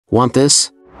Want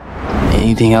this?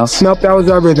 Anything else? Nope, that was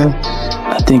everything.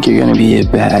 I think you're gonna be a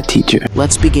bad teacher.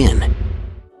 Let's begin.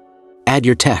 Add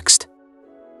your text.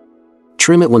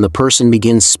 Trim it when the person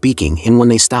begins speaking and when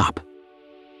they stop.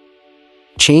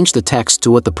 Change the text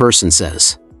to what the person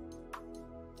says.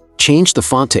 Change the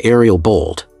font to Arial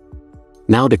bold.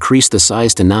 Now decrease the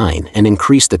size to 9 and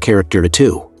increase the character to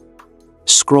 2.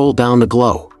 Scroll down to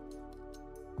glow.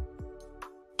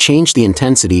 Change the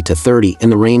intensity to 30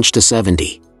 and the range to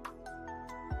 70.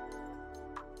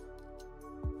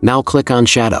 Now click on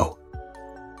Shadow.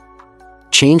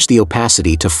 Change the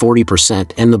opacity to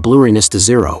 40% and the blurriness to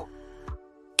 0.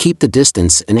 Keep the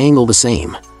distance and angle the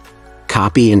same.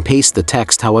 Copy and paste the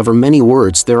text however many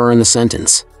words there are in the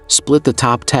sentence. Split the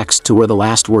top text to where the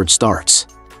last word starts.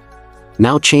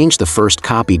 Now change the first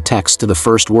copied text to the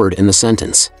first word in the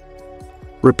sentence.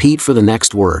 Repeat for the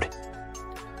next word.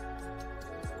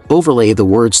 Overlay the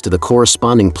words to the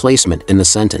corresponding placement in the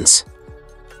sentence.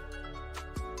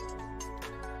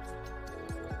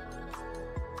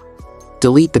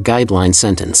 Delete the guideline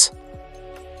sentence.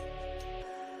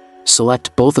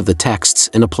 Select both of the texts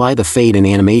and apply the fade in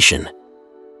animation.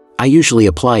 I usually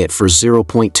apply it for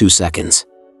 0.2 seconds.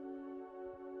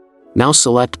 Now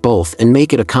select both and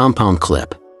make it a compound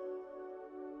clip.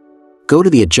 Go to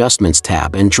the Adjustments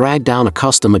tab and drag down a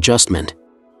custom adjustment.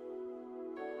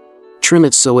 Trim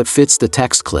it so it fits the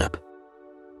text clip.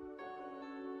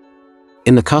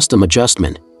 In the custom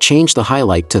adjustment, change the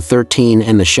highlight to 13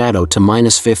 and the shadow to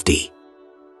 -50.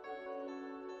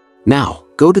 Now,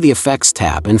 go to the Effects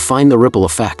tab and find the ripple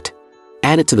effect.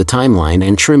 Add it to the timeline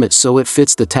and trim it so it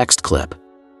fits the text clip.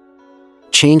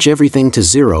 Change everything to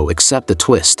 0 except the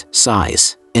twist,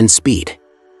 size, and speed.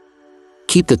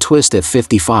 Keep the twist at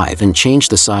 55 and change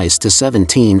the size to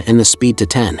 17 and the speed to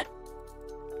 10.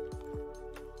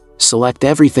 Select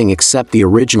everything except the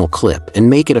original clip and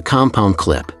make it a compound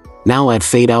clip. Now add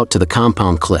fade out to the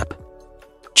compound clip.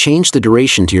 Change the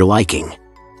duration to your liking.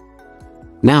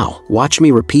 Now, watch me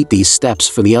repeat these steps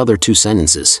for the other 2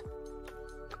 sentences.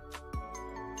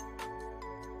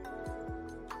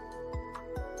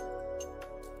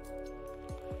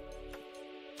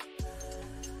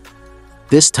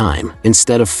 This time,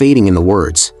 instead of fading in the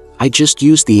words, I just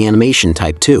used the animation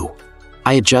type 2.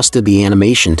 I adjusted the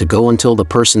animation to go until the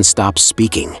person stops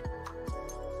speaking.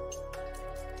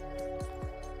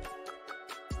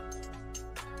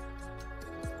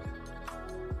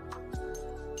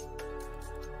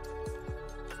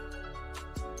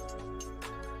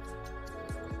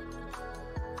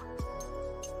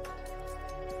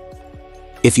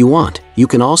 If you want, you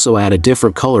can also add a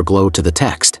different color glow to the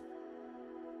text.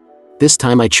 This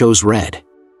time I chose red.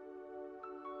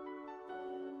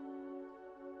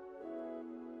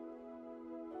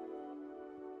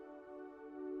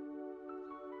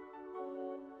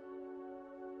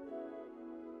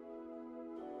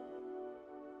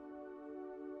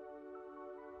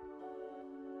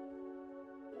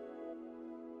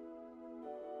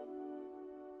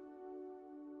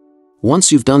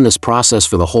 Once you've done this process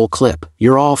for the whole clip,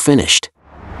 you're all finished.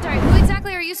 Sorry, who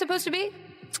exactly are you supposed to be?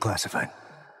 It's classified.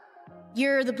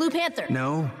 You're the Blue Panther.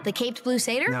 No. The Caped Blue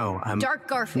Satyr? No, I'm... Dark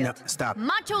Garfield. No, stop.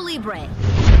 Macho Libre.